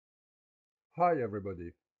Hi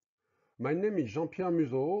everybody, my name is Jean-Pierre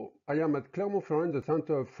Muzeau. I am at Clermont-Ferrand, the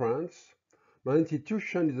center of France. My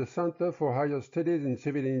institution is the Center for Higher Studies in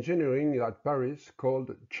Civil Engineering at Paris,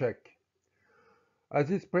 called CHEC. As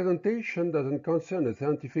this presentation doesn't concern a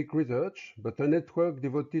scientific research, but a network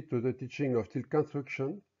devoted to the teaching of steel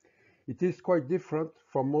construction, it is quite different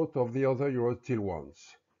from most of the other Eurosteel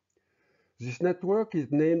ones. This network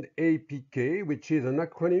is named APK, which is an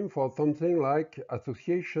acronym for something like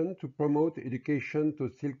Association to Promote Education to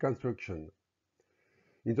Steel Construction.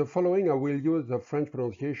 In the following, I will use the French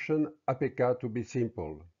pronunciation APK to be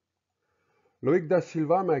simple. Loic da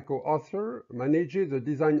Silva, my co-author, manages a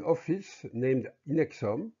design office named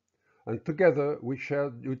Inexom, and together we share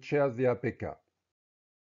the APK.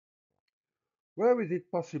 Where is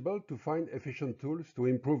it possible to find efficient tools to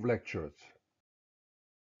improve lectures?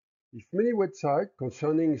 If many websites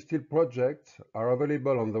concerning steel projects are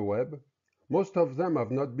available on the web, most of them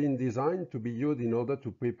have not been designed to be used in order to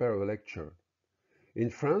prepare a lecture. In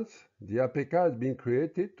France, the APK has been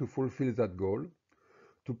created to fulfill that goal,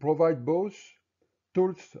 to provide both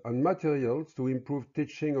tools and materials to improve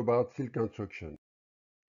teaching about steel construction.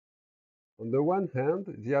 On the one hand,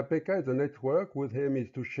 the APK is a network whose aim is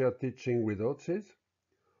to share teaching resources.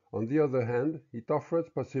 On the other hand, it offers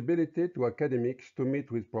possibility to academics to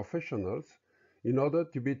meet with professionals in order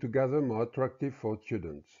to be together more attractive for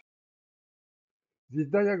students. This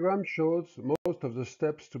diagram shows most of the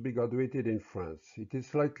steps to be graduated in France. It is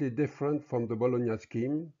slightly different from the Bologna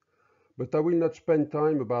scheme, but I will not spend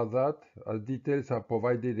time about that, as details are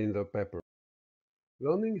provided in the paper.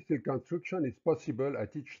 Learning steel construction is possible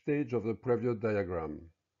at each stage of the previous diagram,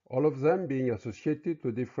 all of them being associated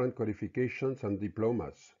to different qualifications and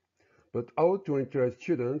diplomas. But how to interest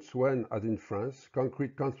students when, as in France,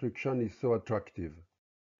 concrete construction is so attractive?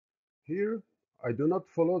 Here, I do not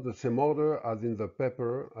follow the same order as in the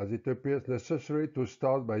paper, as it appears necessary to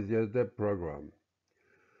start by the SDEP program.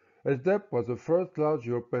 SDEP was the first large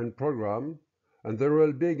European program and the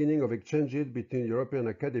real beginning of exchanges between European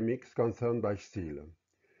academics concerned by steel.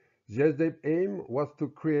 The SDEP aim was to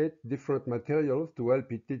create different materials to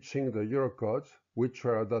help in teaching the Eurocodes, which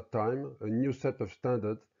were at that time a new set of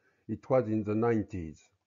standards. It was in the 90s.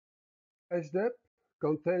 SDEP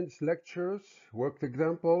contains lectures, worked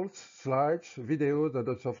examples, slides, videos, and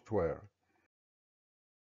a software.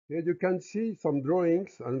 Here you can see some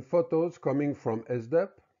drawings and photos coming from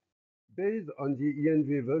SDEP. Based on the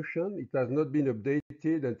ENV version, it has not been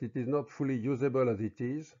updated and it is not fully usable as it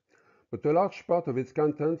is, but a large part of its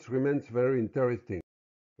contents remains very interesting.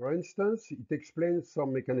 For instance, it explains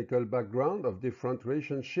some mechanical background of different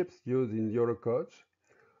relationships used in Eurocodes,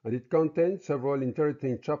 and it contains several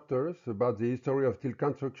interesting chapters about the history of steel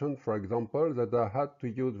construction, for example, that I had to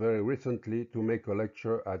use very recently to make a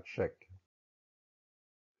lecture at CHEC.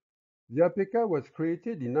 The APK was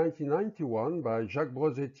created in 1991 by Jacques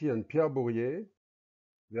Brosetti and Pierre Bourrier.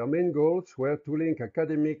 Their main goals were to link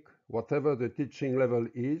academic, whatever the teaching level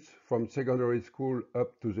is, from secondary school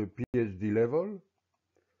up to the PhD level.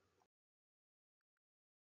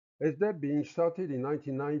 SDEP being started in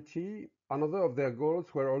 1990, another of their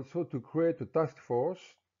goals were also to create a task force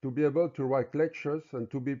to be able to write lectures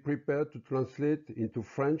and to be prepared to translate into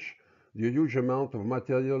French the huge amount of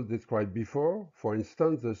material described before, for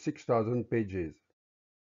instance the 6,000 pages.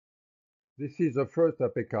 This is the first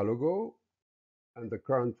APK logo and the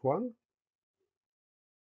current one.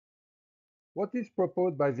 What is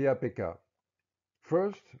proposed by the APK?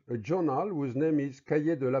 First, a journal whose name is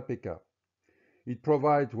Cahier de l'APK. It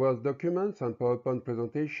provides Word documents and PowerPoint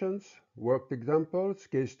presentations, worked examples,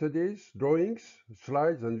 case studies, drawings,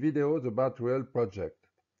 slides, and videos about real projects.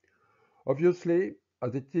 Obviously,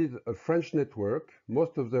 as it is a French network,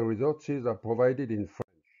 most of the resources are provided in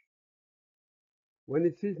French. When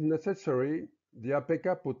it is necessary, the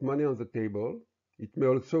APK puts money on the table. It may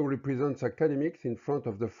also represent academics in front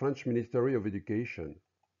of the French Ministry of Education.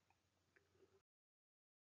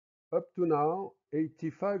 Up to now,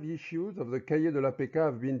 85 issues of the Cahier de l'APK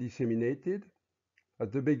have been disseminated.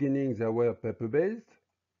 At the beginning, they were paper-based,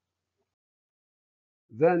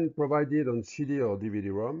 then provided on CD or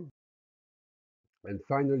DVD-ROM, and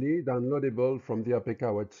finally downloadable from the APK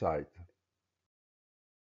website.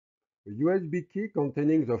 A USB key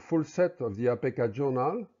containing the full set of the APK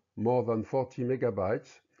journal, more than 40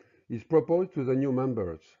 megabytes, is proposed to the new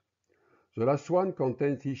members. The last one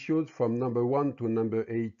contains issues from number 1 to number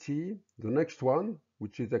 80. The next one,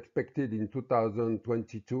 which is expected in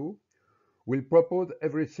 2022, will propose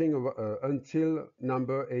everything until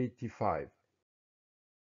number 85.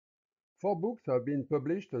 4 books have been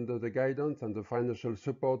published under the guidance and the financial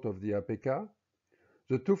support of the APK.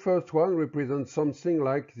 The two first ones represent something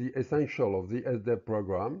like the essential of the SDEP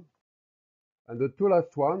program, and the two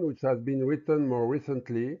last ones, which have been written more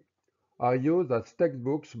recently, are used as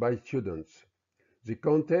textbooks by students. They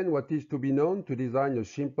contain what is to be known to design a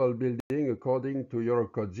simple building according to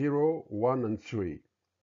Eurocode 0, 1, and 3.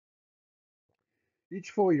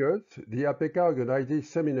 Each 4 years, the APK organizes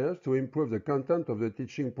seminars to improve the content of the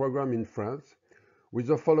teaching program in France with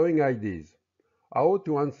the following ideas: how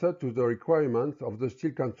to answer to the requirements of the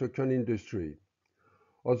steel construction industry.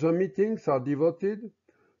 Other meetings are devoted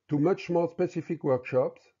to much more specific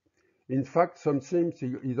workshops. In fact, some themes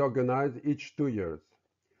is organized each 2 years.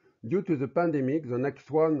 Due to the pandemic, the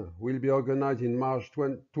next one will be organized in March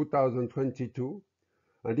 2022,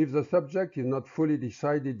 and if the subject is not fully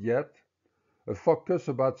decided yet, a focus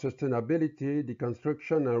about sustainability,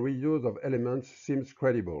 deconstruction, and reuse of elements seems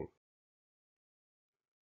credible.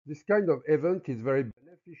 This kind of event is very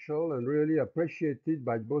beneficial and really appreciated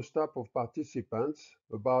by both types of participants,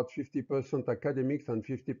 about 50% academics and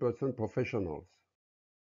 50% professionals.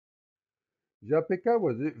 The APK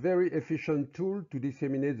was a very efficient tool to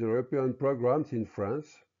disseminate the European programs in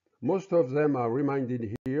France. Most of them are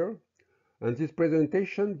reminded here, and this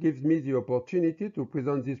presentation gives me the opportunity to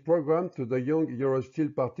present this program to the young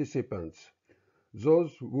Eurosteel participants,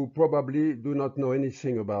 those who probably do not know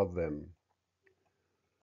anything about them.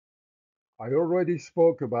 I already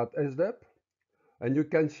spoke about SDEP, and you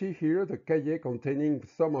can see here the cahier containing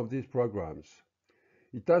some of these programs.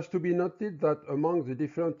 It has to be noted that among the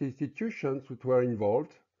different institutions which were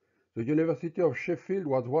involved, the University of Sheffield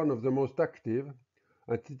was one of the most active,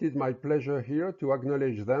 and it is my pleasure here to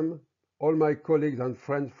acknowledge them, all my colleagues and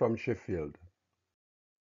friends from Sheffield.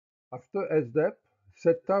 After SDEP,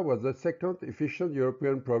 SETA was the second efficient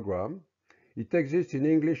European program. It exists in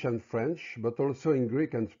English and French, but also in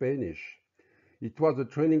Greek and Spanish. It was a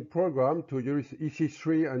training program to use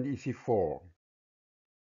EC3 and EC4.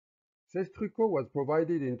 Sestruco was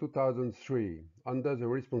provided in 2003 under the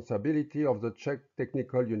responsibility of the Czech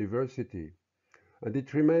Technical University, and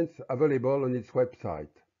it remains available on its website.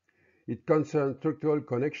 It concerns structural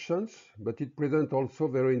connections, but it presents also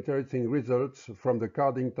very interesting results from the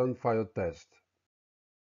Cardington fire test.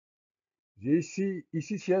 The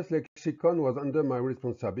ECCS lexicon was under my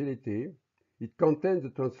responsibility. It contains the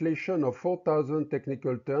translation of 4,000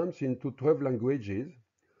 technical terms into 12 languages,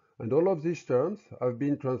 and all of these terms have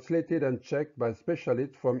been translated and checked by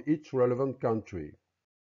specialists from each relevant country.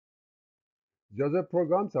 The other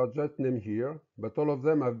programs are just named here, but all of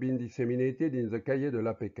them have been disseminated in the Cahier de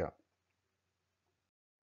l'APK.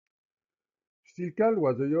 SteelCal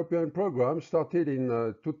was a European program started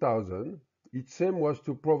in 2000. Its aim was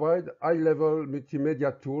to provide high-level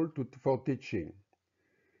multimedia tools for teaching.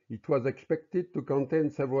 It was expected to contain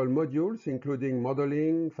several modules, including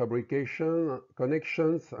modeling, fabrication,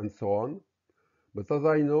 connections, and so on. But as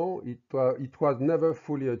I know, it was never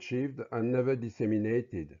fully achieved and never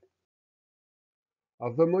disseminated.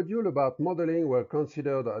 As the module about modeling were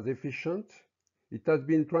considered as efficient, it has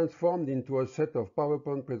been transformed into a set of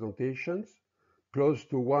PowerPoint presentations, close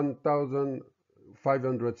to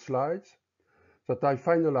 1,500 slides, that I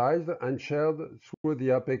finalized and shared through the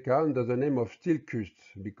APK under the name of SteelCust,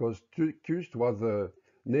 because CUST was the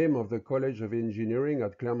name of the College of Engineering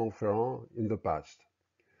at Clermont-Ferrand in the past.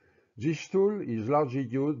 This tool is largely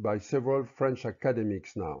used by several French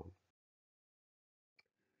academics now.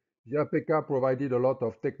 The APK provided a lot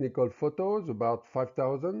of technical photos, about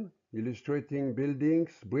 5,000, illustrating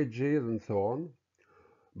buildings, bridges, and so on,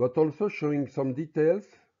 but also showing some details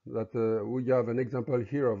that we have an example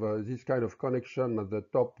here of this kind of connection at the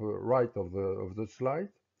top right of the slide,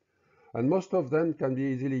 and most of them can be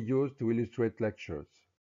easily used to illustrate lectures.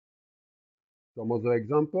 Some other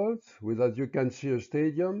examples with, as you can see, a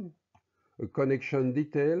stadium, a connection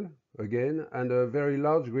detail, again, and a very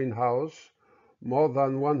large greenhouse, more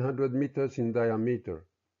than 100 meters in diameter.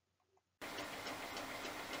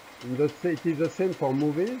 It is the same for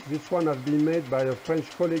movies. This one has been made by a French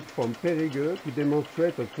colleague from Périgueux to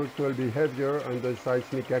demonstrate a structural behavior under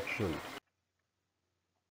seismic action.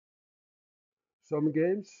 Some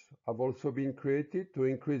games have also been created to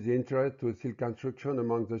increase the interest to steel construction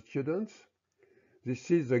among the students.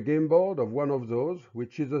 This is the game board of one of those,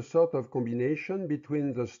 which is a sort of combination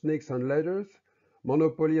between the Snakes and Ladders,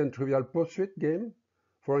 Monopoly and Trivial Pursuit game,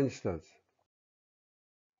 for instance.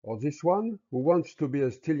 Or this one, Who Wants to be a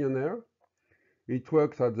Steelionaire? It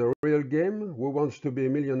works as the real game, Who Wants to be a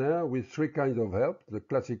Millionaire, with three kinds of help, the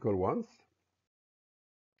classical ones.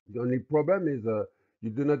 The only problem is you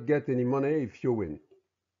do not get any money if you win.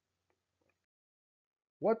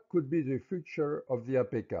 What could be the future of the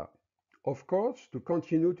APK? Of course, to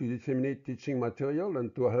continue to disseminate teaching material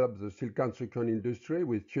and to help the steel construction industry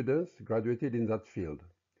with students graduated in that field.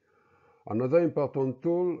 Another important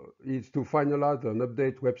tool is to finalize an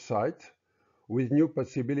update website with new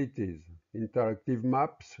possibilities, interactive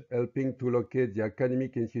maps helping to locate the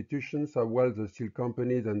academic institutions as well as the steel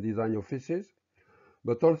companies and design offices,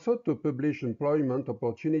 but also to publish employment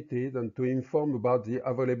opportunities and to inform about the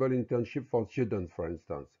available internship for students, for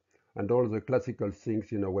instance, and all the classical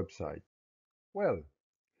things in a website. Well,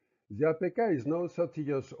 the APK is now 30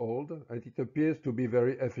 years old and it appears to be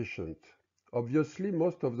very efficient. Obviously,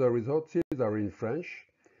 most of the resources are in French,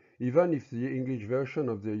 even if the English version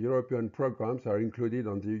of the European programs are included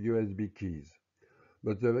on the USB keys.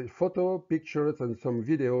 But the photo, pictures and some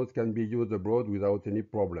videos can be used abroad without any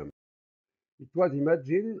problem. It was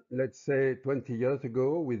imagined, let's say 20 years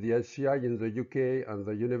ago, with the SCI in the UK and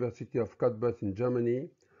the University of Cottbus in Germany,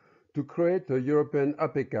 to create a European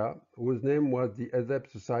APK whose name was the ESEP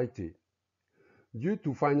Society. Due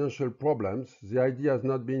to financial problems, the idea has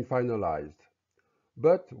not been finalized.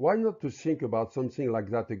 But why not to think about something like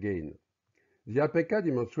that again? The APK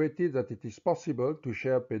demonstrated that it is possible to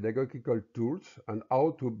share pedagogical tools and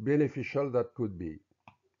how beneficial that could be.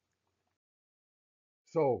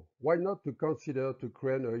 So, why not to consider to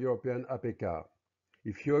create a European APK?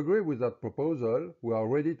 If you agree with that proposal, we are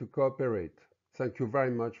ready to cooperate. Thank you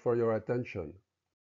very much for your attention.